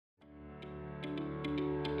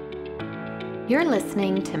You're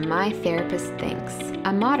listening to My Therapist Thinks,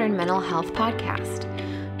 a modern mental health podcast.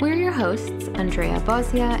 We're your hosts, Andrea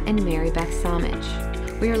Bozia and Mary Beth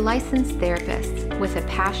Samich. We are licensed therapists with a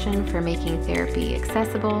passion for making therapy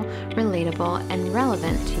accessible, relatable, and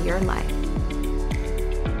relevant to your life.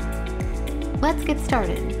 Let's get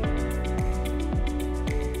started.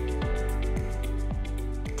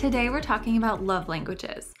 Today we're talking about love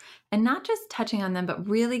languages, and not just touching on them, but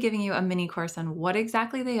really giving you a mini course on what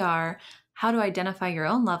exactly they are, how to identify your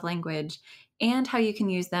own love language, and how you can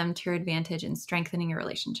use them to your advantage in strengthening your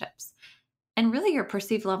relationships, and really your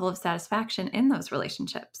perceived level of satisfaction in those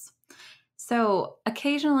relationships. So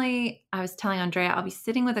occasionally, I was telling Andrea, I'll be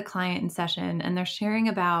sitting with a client in session and they're sharing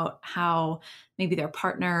about how maybe their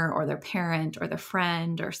partner or their parent or their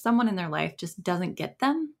friend or someone in their life just doesn't get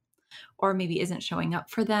them, or maybe isn't showing up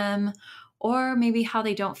for them, or maybe how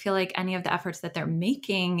they don't feel like any of the efforts that they're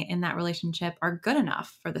making in that relationship are good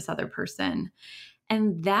enough for this other person.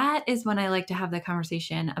 And that is when I like to have the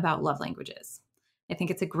conversation about love languages. I think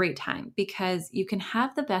it's a great time because you can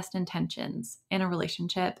have the best intentions in a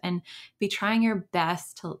relationship and be trying your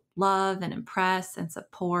best to love and impress and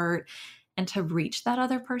support and to reach that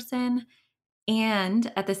other person.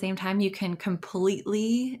 And at the same time, you can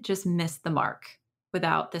completely just miss the mark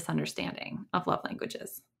without this understanding of love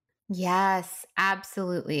languages. Yes,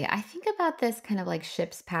 absolutely. I think about this kind of like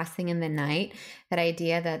ships passing in the night, that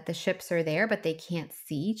idea that the ships are there, but they can't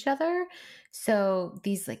see each other. So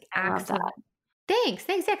these like I love acts of that. thanks.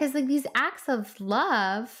 Yeah, because like these acts of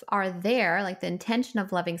love are there, like the intention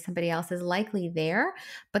of loving somebody else is likely there,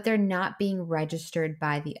 but they're not being registered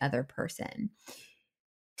by the other person.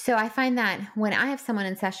 So I find that when I have someone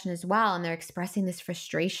in session as well, and they're expressing this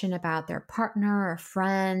frustration about their partner or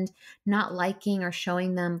friend not liking or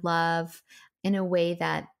showing them love in a way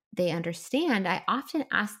that they understand, I often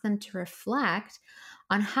ask them to reflect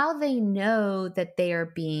on how they know that they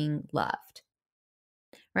are being loved.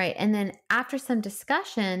 Right. And then after some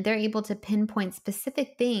discussion, they're able to pinpoint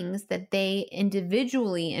specific things that they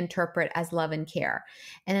individually interpret as love and care.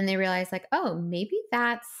 And then they realize, like, oh, maybe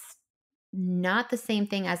that's not the same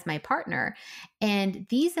thing as my partner. And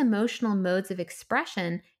these emotional modes of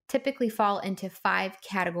expression typically fall into 5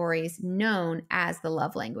 categories known as the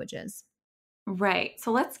love languages. Right.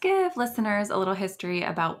 So let's give listeners a little history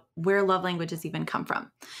about where love languages even come from.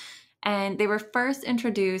 And they were first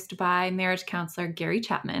introduced by marriage counselor Gary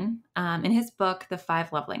Chapman in his book, The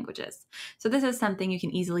 5 Love Languages. So this is something you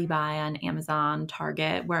can easily buy on Amazon,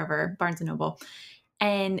 Target, wherever, Barnes & Noble.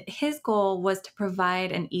 And his goal was to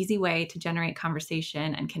provide an easy way to generate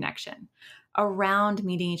conversation and connection around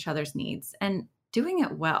meeting each other's needs and doing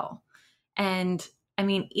it well. And I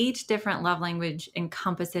mean, each different love language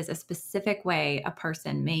encompasses a specific way a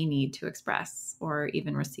person may need to express or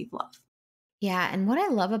even receive love. Yeah, and what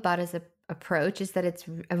I love about his approach is that it's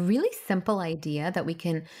a really simple idea that we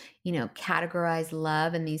can, categorize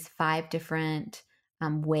love in these 5 different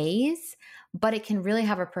ways, but it can really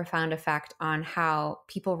have a profound effect on how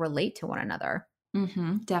people relate to one another.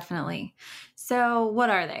 Definitely. So what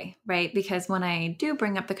are they, right? Because when I do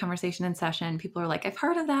bring up the conversation in session, people are like, I've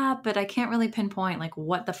heard of that, but I can't really pinpoint like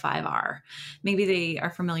what the 5 are. Maybe they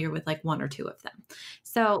are familiar with like 1 or 2 of them.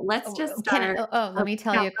 So let's just start. Let me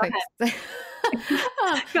tell you a Go quick. ahead.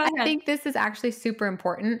 Go I ahead. think this is actually super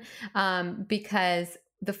important because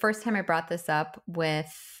the first time I brought this up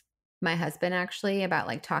with my husband, actually, about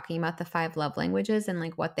like talking about the 5 love languages and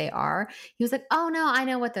like what they are, he was like, "Oh no, I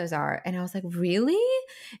know what those are," and I was like, "Really?"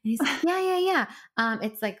 And he's like, "Yeah.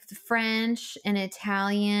 It's like French and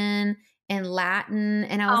Italian and Latin,"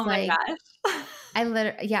 and I was Oh my like, gosh.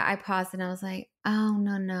 I paused and I was like, oh,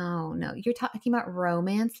 no. You're talking about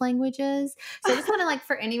romance languages. So I just want to like,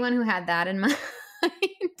 for anyone who had that in mind,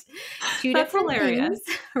 2 That's different hilarious.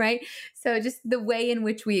 things, right? So just the way in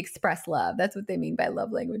which we express love. That's what they mean by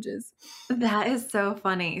love languages. That is so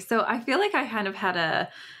funny. So I feel like I kind of had a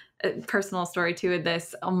personal story too with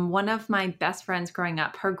this. One of my best friends growing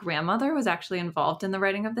up, her grandmother was actually involved in the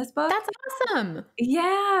writing of this book. That's awesome.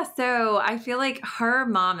 Yeah. So I feel like her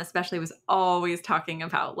mom especially was always talking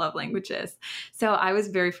about love languages. So I was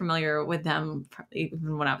very familiar with them probably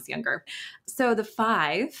even when I was younger. So the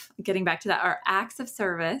 5, getting back to that, are acts of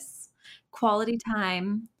service, quality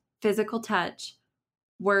time, physical touch,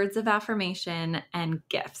 words of affirmation, and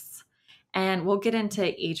gifts. And we'll get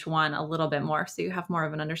into each one a little bit more so you have more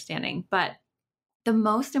of an understanding. But the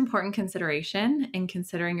most important consideration in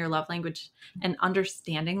considering your love language and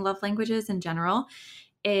understanding love languages in general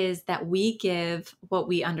is that we give what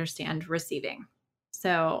we understand receiving.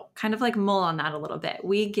 So, kind of like mull on that a little bit.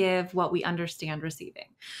 We give what we understand receiving.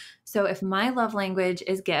 So, if my love language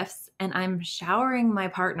is gifts and I'm showering my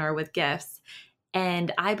partner with gifts,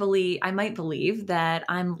 and I might believe that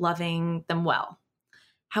I'm loving them well.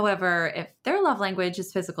 However, if their love language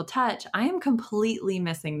is physical touch, I am completely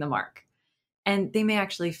missing the mark and they may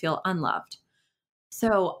actually feel unloved.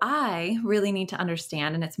 So I really need to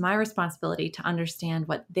understand, and it's my responsibility to understand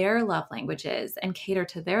what their love language is and cater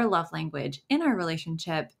to their love language in our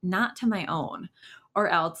relationship, not to my own, or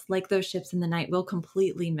else, like those ships in the night, we'll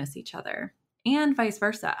completely miss each other. And vice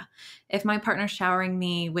versa. If my partner's showering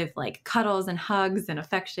me with like cuddles and hugs and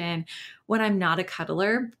affection when I'm not a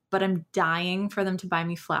cuddler, but I'm dying for them to buy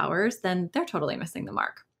me flowers, then they're totally missing the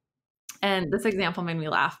mark. And this example made me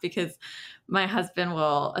laugh because my husband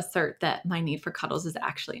will assert that my need for cuddles is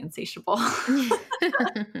actually insatiable.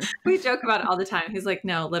 We joke about it all the time. He's like,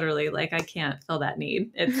 no, literally, like I can't fill that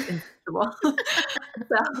need. It's insatiable.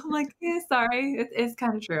 So I'm like, yeah, sorry. It's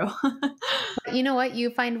kind of true. But you know what?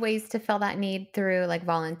 You find ways to fill that need through like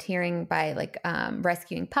volunteering by like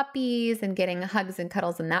rescuing puppies and getting hugs and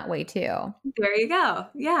cuddles in that way too. There you go.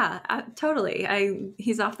 Yeah, totally.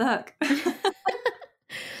 He's off the hook.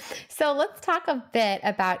 So let's talk a bit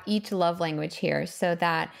about each love language here so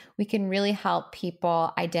that we can really help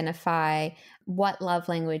people identify what love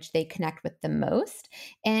language they connect with the most.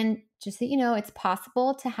 And just so you know, it's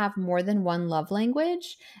possible to have more than one love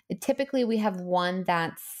language. Typically, we have one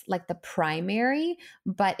that's like the primary,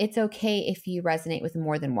 but it's okay if you resonate with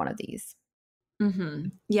more than one of these.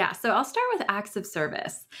 Yeah. So I'll start with acts of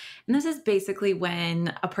service. And this is basically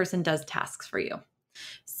when a person does tasks for you.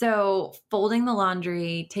 So, folding the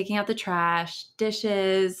laundry, taking out the trash,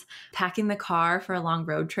 dishes, packing the car for a long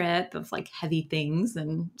road trip of like heavy things.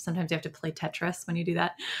 And sometimes you have to play Tetris when you do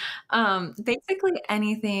that. Basically,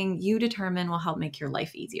 anything you determine will help make your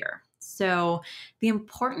life easier. So, the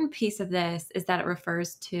important piece of this is that it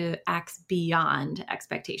refers to acts beyond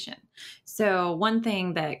expectation. So, one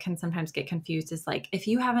thing that can sometimes get confused is like if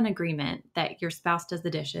you have an agreement that your spouse does the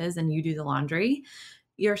dishes and you do the laundry,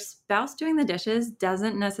 your spouse doing the dishes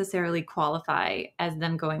doesn't necessarily qualify as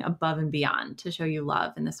them going above and beyond to show you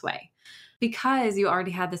love in this way because you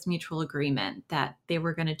already had this mutual agreement that they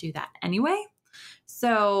were going to do that anyway.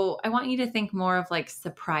 So I want you to think more of like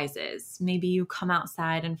surprises. Maybe you come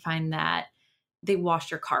outside and find that they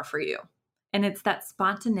washed your car for you. And it's that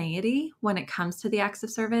spontaneity when it comes to the acts of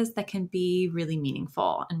service that can be really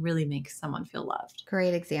meaningful and really make someone feel loved.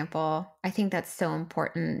 Great example. I think that's so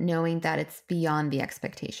important, knowing that it's beyond the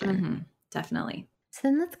expectation. Definitely. So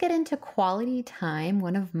then let's get into quality time,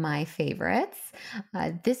 one of my favorites.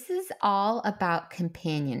 This is all about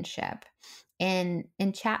companionship. And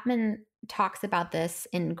Chapman talks about this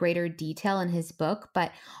in greater detail in his book,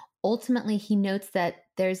 but ultimately he notes that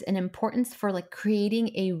there's an importance for like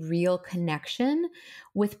creating a real connection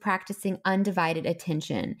with practicing undivided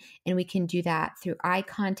attention. And we can do that through eye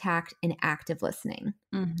contact and active listening.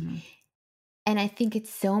 hmm And I think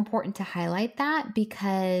it's so important to highlight that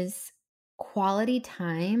because quality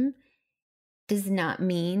time does not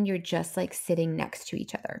mean you're just like sitting next to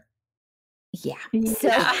each other. Yeah. So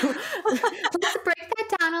Yeah. let's break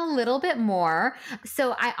that down a little bit more.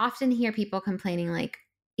 So I often hear people complaining, like,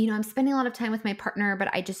 I'm spending a lot of time with my partner, but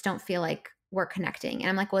I just don't feel like we're connecting. And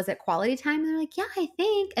I'm like, well, is it quality time? And they're like, yeah, I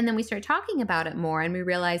think. And then we start talking about it more and we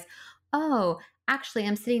realize, oh, actually,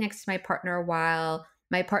 I'm sitting next to my partner while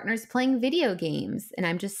my partner's playing video games and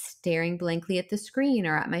I'm just staring blankly at the screen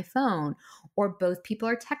or at my phone, or both people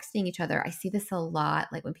are texting each other. I see this a lot,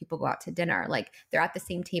 like when people go out to dinner, like they're at the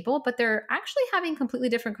same table, but they're actually having completely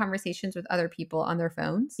different conversations with other people on their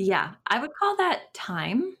phones. Yeah, I would call that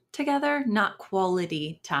time together, not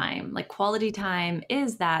quality time. Like quality time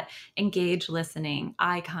is that engaged listening,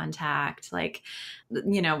 eye contact. Like,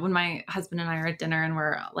 when my husband and I are at dinner and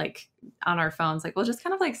we're like on our phones, like we'll just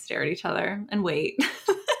kind of like stare at each other and wait.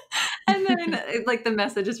 And then like the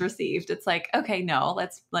message is received. It's like, okay, no,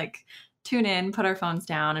 let's like tune in, put our phones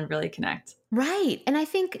down and really connect. Right. And I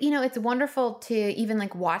think, it's wonderful to even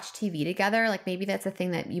like watch TV together. Like maybe that's a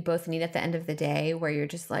thing that you both need at the end of the day where you're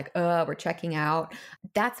just like, oh, we're checking out.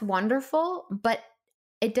 That's wonderful, but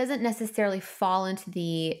it doesn't necessarily fall into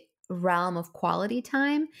the realm of quality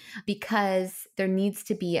time because there needs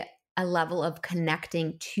to be a level of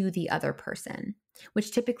connecting to the other person,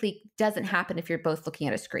 which typically doesn't happen if you're both looking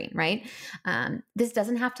at a screen, right? This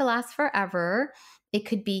doesn't have to last forever. It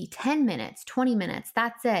could be 10 minutes, 20 minutes.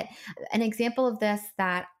 That's it. An example of this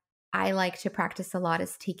that I like to practice a lot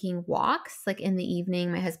is taking walks. Like in the evening,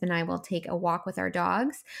 my husband and I will take a walk with our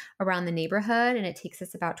dogs around the neighborhood, and it takes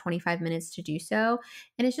us about 25 minutes to do so.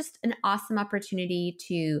 And it's just an awesome opportunity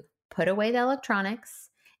to put away the electronics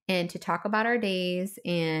and to talk about our days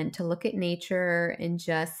and to look at nature and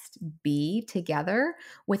just be together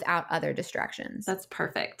without other distractions. That's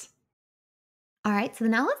perfect. All right, so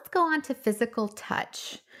now let's go on to physical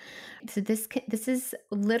touch. So this is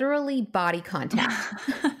literally body contact,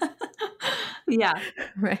 Yeah.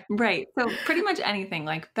 right? Right. So pretty much anything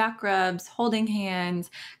like back rubs, holding hands,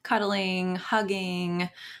 cuddling, hugging.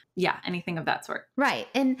 Yeah, anything of that sort. Right.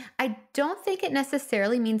 And I don't think it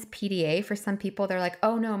necessarily means PDA. For some people, they're like,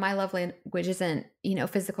 oh no, my love language isn't,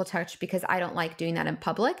 physical touch because I don't like doing that in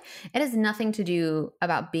public. It has nothing to do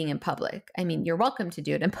about being in public. I mean, you're welcome to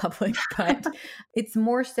do it in public, but it's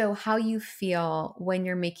more so how you feel when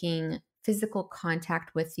you're making physical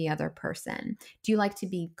contact with the other person. Do you like to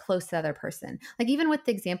be close to the other person? Like even with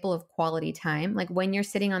the example of quality time, like when you're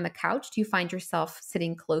sitting on the couch, do you find yourself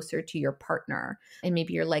sitting closer to your partner and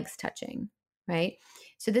maybe your legs touching, right?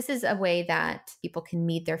 So this is a way that people can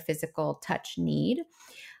meet their physical touch need.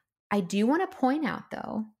 I do want to point out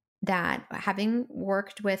though that having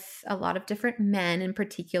worked with a lot of different men in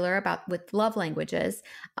particular about with love languages,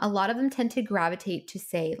 a lot of them tend to gravitate to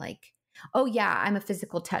say like, oh yeah, I'm a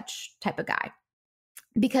physical touch type of guy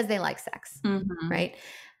because they like sex, Mhm. right?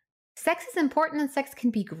 Sex is important and sex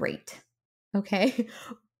can be great. Okay.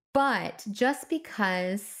 But just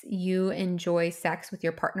because you enjoy sex with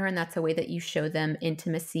your partner and that's a way that you show them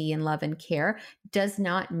intimacy and love and care does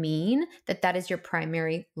not mean that that is your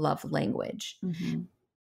primary love language. Mhm.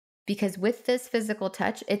 Because with this physical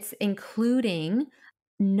touch, it's including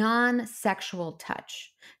non sexual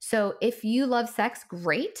touch. So if you love sex,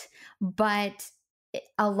 great. But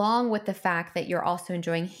along with the fact that you're also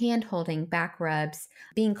enjoying hand holding, back rubs,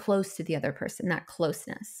 being close to the other person, that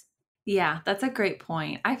closeness. Yeah, that's a great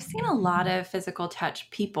point. I've seen a lot of physical touch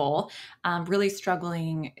people really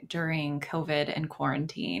struggling during COVID and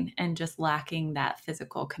quarantine and just lacking that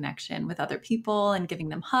physical connection with other people and giving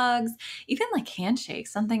them hugs, even like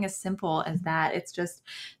handshakes, something as simple as that. It's just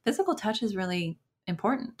physical touch is really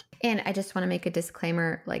important. And I just want to make a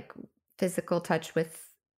disclaimer like physical touch with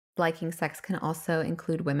liking sex can also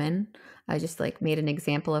include women. I just like made an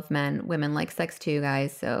example of men. Women like sex too,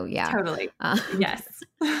 guys. So yeah. Totally. Um, Yes.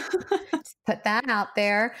 just put that out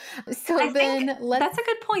there. So I think then let's that's a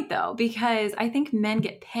good point though, because I think men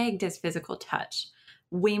get pegged as physical touch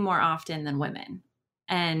way more often than women.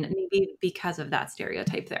 And maybe because of that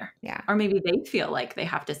stereotype there. yeah. Or maybe they feel like they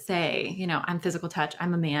have to say, I'm physical touch,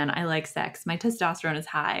 I'm a man, I like sex, my testosterone is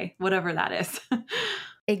high, whatever that is.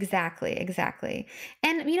 Exactly, exactly.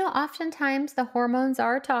 And oftentimes the hormones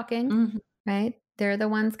are talking, Mhm. right? They're the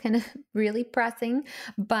ones kind of really pressing.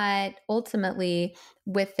 But ultimately,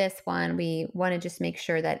 with this one, we want to just make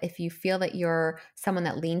sure that if you feel that you're someone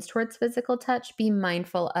that leans towards physical touch, be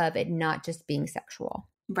mindful of it not just being sexual.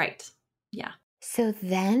 Right. Yeah. So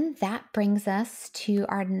then that brings us to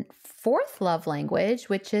our fourth love language,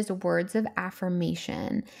 which is words of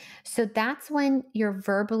affirmation. So that's when you're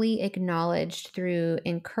verbally acknowledged through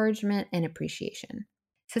encouragement and appreciation.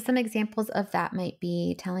 So some examples of that might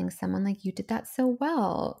be telling someone like you did that so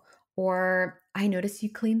well, or I noticed you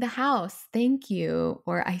cleaned the house. Thank you.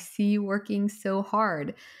 Or I see you working so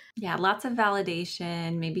hard. Yeah, lots of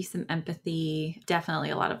validation, maybe some empathy, definitely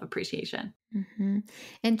a lot of appreciation. hmm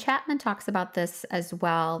And Chapman talks about this as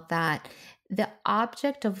well that the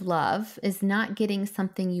object of love is not getting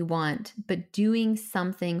something you want, but doing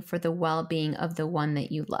something for the well being of the one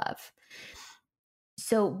that you love.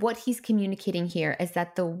 So, what he's communicating here is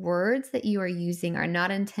that the words that you are using are not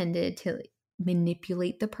intended to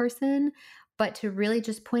manipulate the person, but to really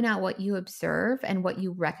just point out what you observe and what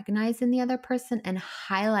you recognize in the other person and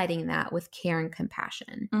highlighting that with care and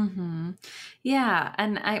compassion. Hmm. Yeah.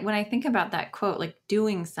 And when I think about that quote, like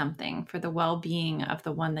doing something for the well being of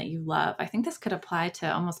the one that you love, I think this could apply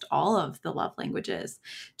to almost all of the love languages.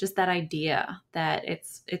 Just that idea that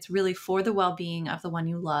it's really for the well being of the one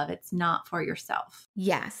you love. It's not for yourself.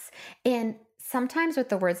 Yes. And sometimes with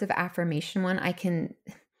the words of affirmation one, I can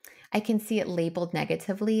see it labeled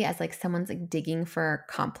negatively as like someone's like digging for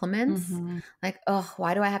compliments. Hmm. Like, oh,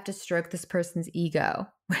 why do I have to stroke this person's ego?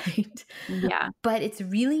 Right. Yeah, But it's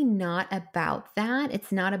really not about that.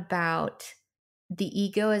 It's not about the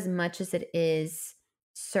ego as much as it is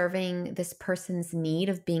serving this person's need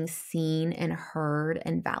of being seen and heard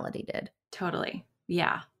and validated. totally.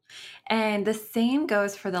 Yeah. And the same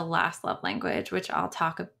goes for the last love language, which I'll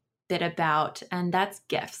talk a bit about, and that's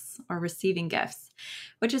gifts or receiving gifts,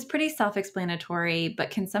 which is pretty self explanatory,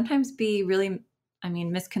 but can sometimes be really,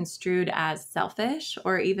 misconstrued as selfish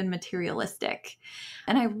or even materialistic.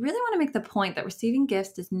 And I really want to make the point that receiving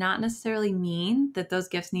gifts does not necessarily mean that those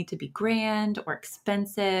gifts need to be grand or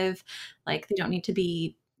expensive. Like they don't need to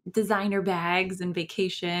be designer bags and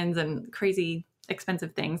vacations and crazy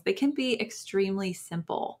expensive things. They can be extremely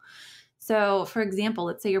simple. So, for example,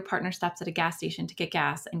 let's say your partner stops at a gas station to get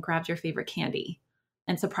gas and grabs your favorite candy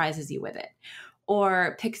and surprises you with it,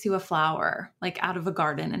 or picks you a flower like out of a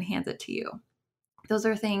garden and hands it to you. Those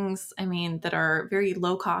are things, I mean, that are very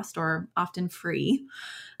low cost or often free.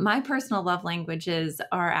 My personal love languages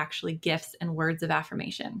are actually gifts and words of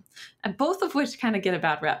affirmation, and both of which kind of get a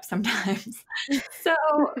bad rep sometimes. So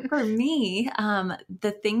for me,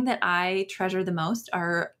 the thing that I treasure the most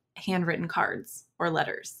are handwritten cards or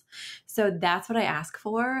letters. So that's what I ask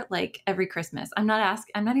for like every Christmas. I'm not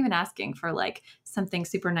even asking for like something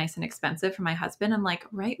super nice and expensive for my husband. I'm like,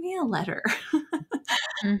 write me a letter.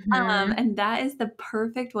 Mhm. And that is the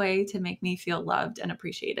perfect way to make me feel loved and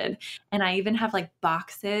appreciated. And I even have like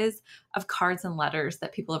boxes of cards and letters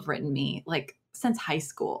that people have written me like since high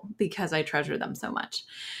school because I treasure them so much.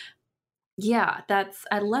 Yeah, that's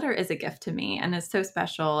a letter is a gift to me and is so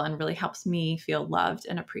special and really helps me feel loved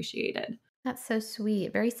and appreciated. That's so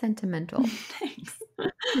sweet, very sentimental. Thanks.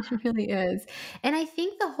 It really is. And I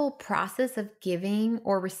think the whole process of giving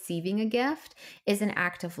or receiving a gift is an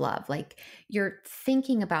act of love. Like you're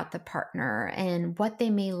thinking about the partner and what they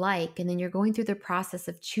may like. And then you're going through the process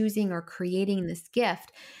of choosing or creating this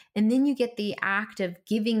gift. And then you get the act of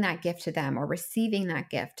giving that gift to them or receiving that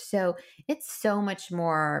gift. So it's so much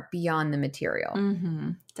more beyond the material.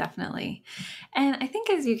 Definitely. And I think,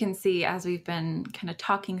 as you can see, as we've been kind of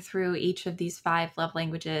talking through each of these five love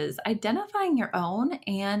languages, identifying your own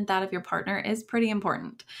and that of your partner is pretty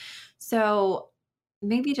important. So,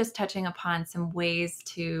 maybe just touching upon some ways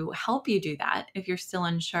to help you do that if you're still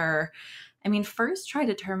unsure. I mean, first, try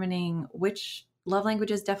determining which love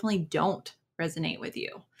languages definitely don't resonate with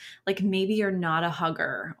you. Like maybe you're not a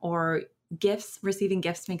hugger, or receiving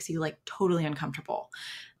gifts makes you like totally uncomfortable.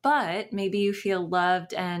 But maybe you feel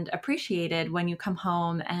loved and appreciated when you come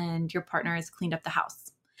home and your partner has cleaned up the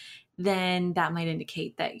house. Then that might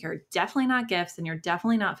indicate that you're definitely not gifts and you're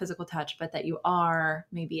definitely not physical touch, but that you are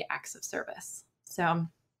maybe acts of service. So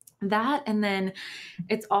that, and then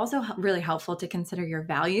it's also really helpful to consider your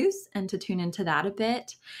values and to tune into that a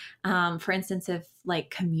bit. For instance, if like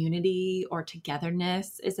community or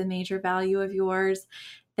togetherness is a major value of yours,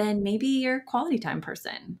 then maybe you're a quality time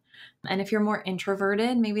person. And if you're more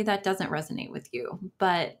introverted, maybe that doesn't resonate with you.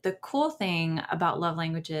 But the cool thing about love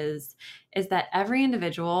languages is that every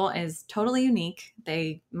individual is totally unique.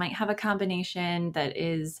 They might have a combination that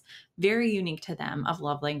is very unique to them of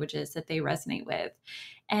love languages that they resonate with.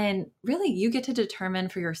 And really, you get to determine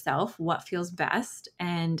for yourself what feels best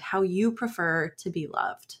and how you prefer to be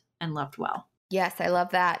loved and loved well. Yes, I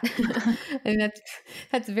love that. And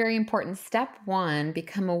that's very important. Step 1,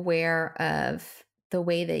 become aware of the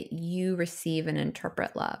way that you receive and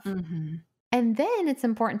interpret love. hmm And then it's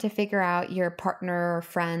important to figure out your partner or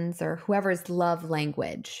friends or whoever's love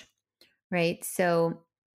language, right? So,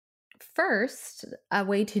 first, a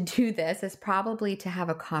way to do this is probably to have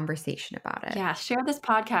a conversation about it. Yeah, share this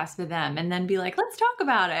podcast with them and then be like, let's talk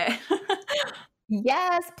about it.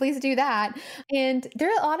 Yes, please do that. And there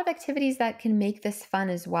are a lot of activities that can make this fun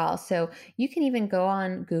as well. So you can even go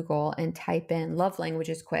on Google and type in love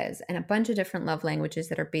languages quiz, and a bunch of different love languages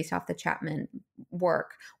that are based off the Chapman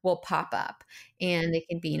work will pop up. And they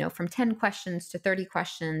can be, from 10 questions to 30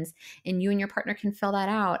 questions. And you and your partner can fill that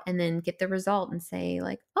out and then get the result and say,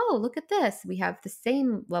 like, oh, look at this. We have the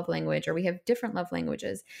same love language or we have different love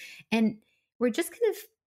languages. And we're just kind of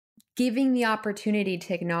giving the opportunity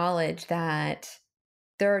to acknowledge that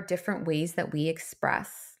there are different ways that we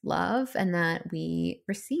express love and that we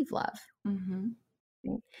receive love. hmm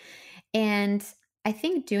Right? And I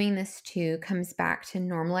think doing this too comes back to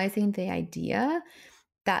normalizing the idea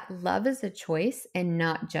that love is a choice and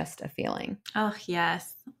not just a feeling. Oh,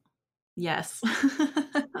 yes. Yes.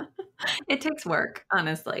 It takes work,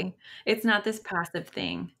 honestly. It's not this passive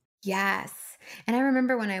thing. Yes. And I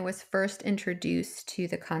remember when I was first introduced to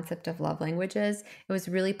the concept of love languages, it was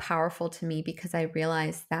really powerful to me because I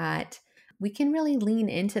realized that we can really lean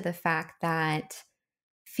into the fact that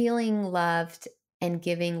feeling loved and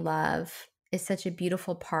giving love is such a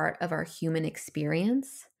beautiful part of our human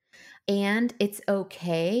experience. And it's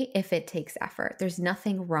okay if it takes effort. There's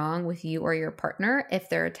nothing wrong with you or your partner if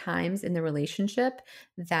there are times in the relationship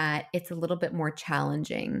that it's a little bit more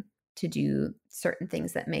challenging to do certain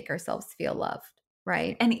things that make ourselves feel loved,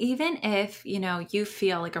 right? And even if, you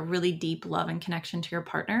feel like a really deep love and connection to your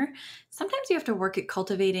partner, sometimes you have to work at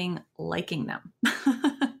cultivating liking them.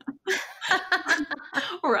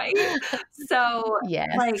 Right? So, Yes.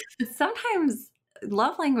 like, sometimes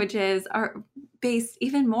love languages are based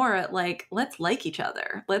even more at like, let's like each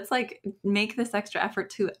other. Let's like make this extra effort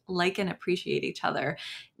to like and appreciate each other,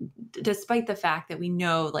 despite the fact that we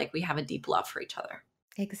know like we have a deep love for each other.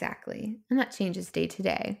 Exactly. And that changes day to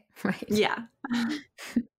day, right? Yeah.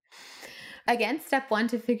 Again, step one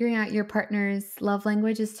to figuring out your partner's love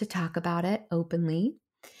language is to talk about it openly.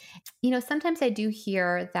 Sometimes I do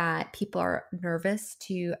hear that people are nervous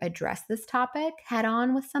to address this topic head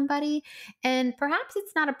on with somebody, and perhaps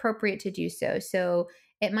it's not appropriate to do so. So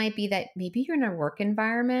it might be that maybe you're in a work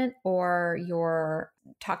environment or you're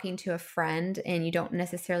talking to a friend and you don't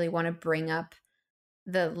necessarily want to bring up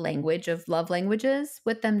the language of love languages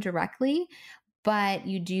with them directly, but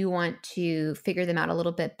you do want to figure them out a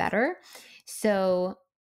little bit better. So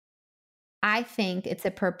I think it's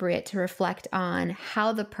appropriate to reflect on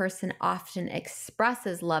how the person often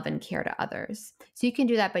expresses love and care to others. So you can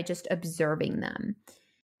do that by just observing them.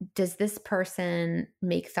 Does this person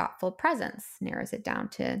make thoughtful presents? Narrows it down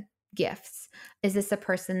to gifts. Is this a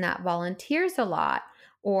person that volunteers a lot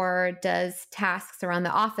or does tasks around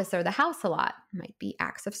the office or the house a lot? Might be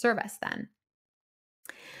acts of service then.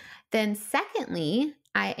 Then, secondly,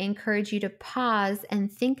 I encourage you to pause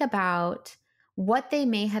and think about what they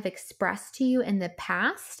may have expressed to you in the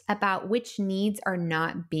past about which needs are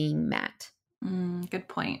not being met. Good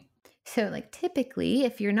point. So, like, typically,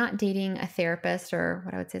 if you're not dating a therapist or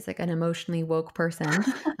what I would say is like an emotionally woke person,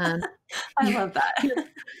 um, I you're, love that.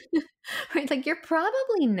 you're right, like you're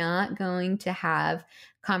probably not going to have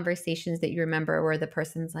conversations that you remember where the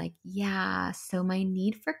person's like, yeah, so my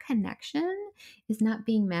need for connection is not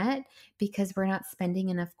being met because we're not spending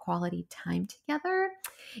enough quality time together.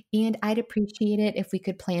 And I'd appreciate it if we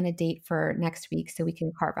could plan a date for next week so we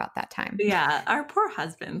can carve out that time. Yeah, our poor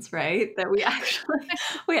husbands, right? That we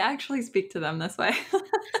actually speak to them this way.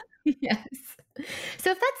 Yes.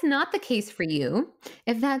 So if that's not the case for you,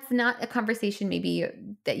 if that's not a conversation maybe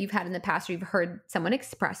that you've had in the past or you've heard someone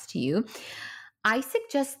express to you, I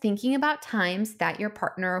suggest thinking about times that your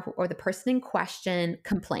partner or the person in question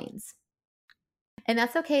complains. And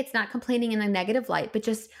that's okay. It's not complaining in a negative light, but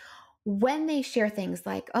just when they share things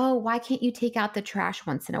like, oh, why can't you take out the trash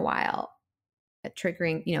once in a while?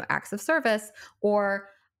 Triggering, acts of service, or,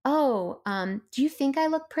 oh, do you think I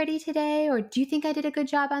look pretty today? Or do you think I did a good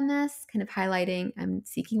job on this? Kind of highlighting, I'm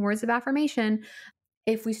seeking words of affirmation.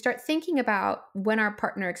 If we start thinking about when our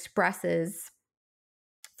partner expresses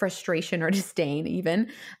frustration or disdain, even,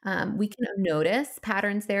 we can notice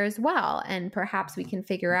patterns there as well. And perhaps we can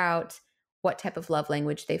figure out what type of love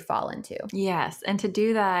language they fall into. Yes, and to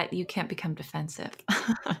do that, you can't become defensive,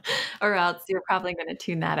 or else you're probably gonna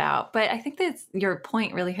tune that out. But I think that's your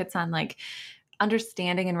point really hits on, like,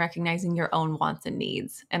 understanding and recognizing your own wants and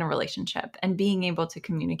needs in a relationship and being able to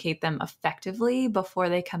communicate them effectively before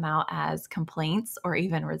they come out as complaints or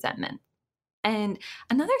even resentment. And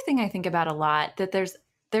another thing I think about a lot that there's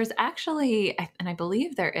actually, and I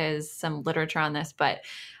believe there is some literature on this, but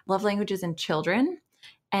love languages in children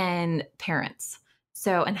and parents.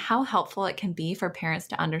 So, and how helpful it can be for parents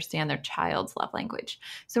to understand their child's love language.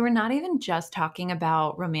 So, we're not even just talking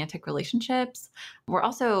about romantic relationships. We're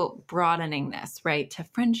also broadening this, right, to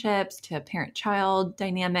friendships, to parent child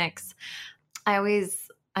dynamics.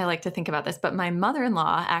 I like to think about this, but my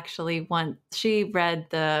mother-in-law actually once she read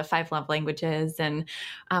the five love languages, and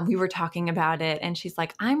we were talking about it, and she's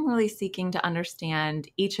like, I'm really seeking to understand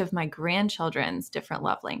each of my grandchildren's different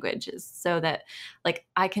love languages so that like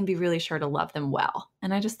I can be really sure to love them well.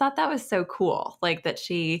 And I just thought that was so cool, like that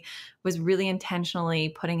she was really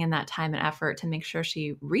intentionally putting in that time and effort to make sure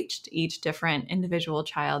she reached each different individual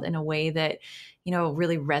child in a way that,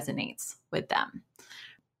 really resonates with them.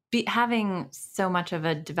 Having so much of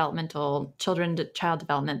a developmental children to child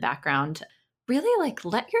development background, really like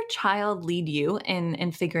let your child lead you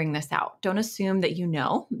in figuring this out. Don't assume that you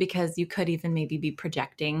know, because you could even maybe be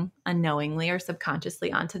projecting unknowingly or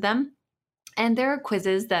subconsciously onto them. And there are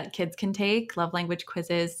quizzes that kids can take, love language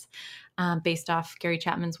quizzes, based off Gary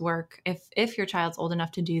Chapman's work, if your child's old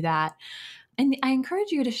enough to do that. And I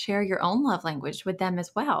encourage you to share your own love language with them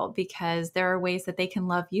as well, because there are ways that they can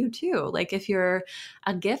love you too. Like if you're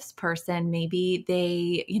a gifts person, maybe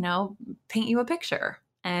they, paint you a picture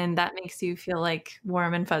and that makes you feel like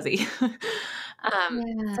warm and fuzzy.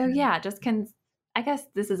 Yeah. So yeah, I guess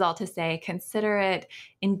this is all to say, consider it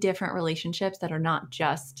in different relationships that are not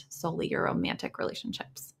just solely your romantic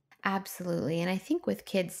relationships. Absolutely. And I think with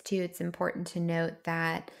kids too, it's important to note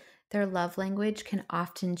that their love language can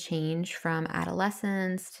often change from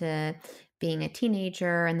adolescence to being a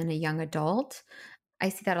teenager and then a young adult. I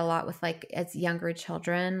see that a lot with like as younger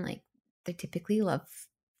children, like they typically love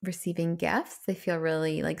receiving gifts. They feel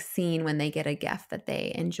really like seen when they get a gift that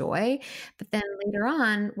they enjoy. But then later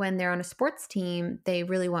on, when they're on a sports team, they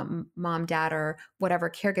really want mom, dad, or whatever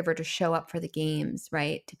caregiver to show up for the games,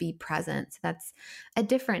 right? To be present. So that's a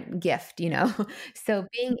different gift, you know? So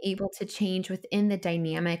being able to change within the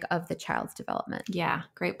dynamic of the child's development. Yeah,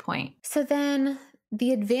 great point. So then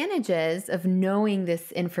the advantages of knowing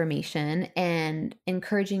this information and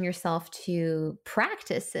encouraging yourself to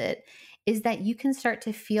practice it is that you can start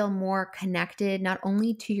to feel more connected, not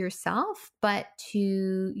only to yourself, but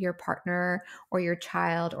to your partner or your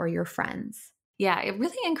child or your friends. Yeah, it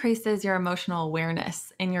really increases your emotional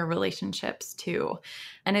awareness in your relationships too.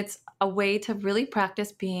 And it's a way to really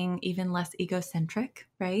practice being even less egocentric,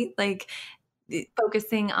 right? Like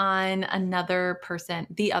focusing on another person,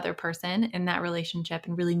 the other person in that relationship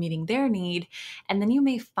and really meeting their need. And then you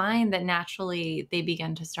may find that naturally they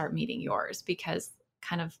begin to start meeting yours because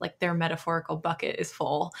kind of like their metaphorical bucket is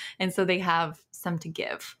full. And so they have some to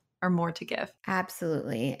give or more to give.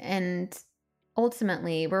 Absolutely. And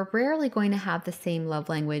ultimately, we're rarely going to have the same love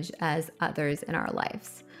language as others in our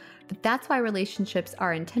lives. But that's why relationships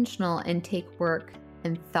are intentional and take work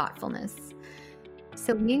and thoughtfulness.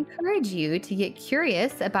 So we encourage you to get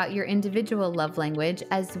curious about your individual love language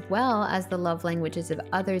as well as the love languages of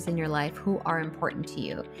others in your life who are important to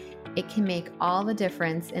you. It can make all the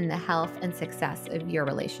difference in the health and success of your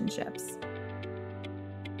relationships.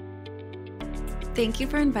 Thank you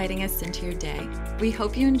for inviting us into your day. We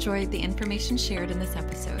hope you enjoyed the information shared in this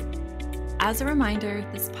episode. As a reminder,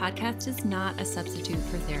 this podcast is not a substitute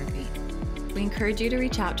for therapy. We encourage you to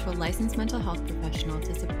reach out to a licensed mental health professional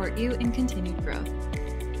to support you in continued growth.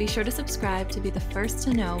 Be sure to subscribe to be the first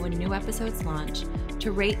to know when new episodes launch,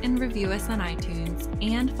 to rate and review us on iTunes,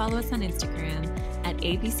 and follow us on Instagram at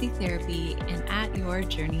ABC Therapy and at Your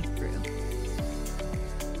Journey Through.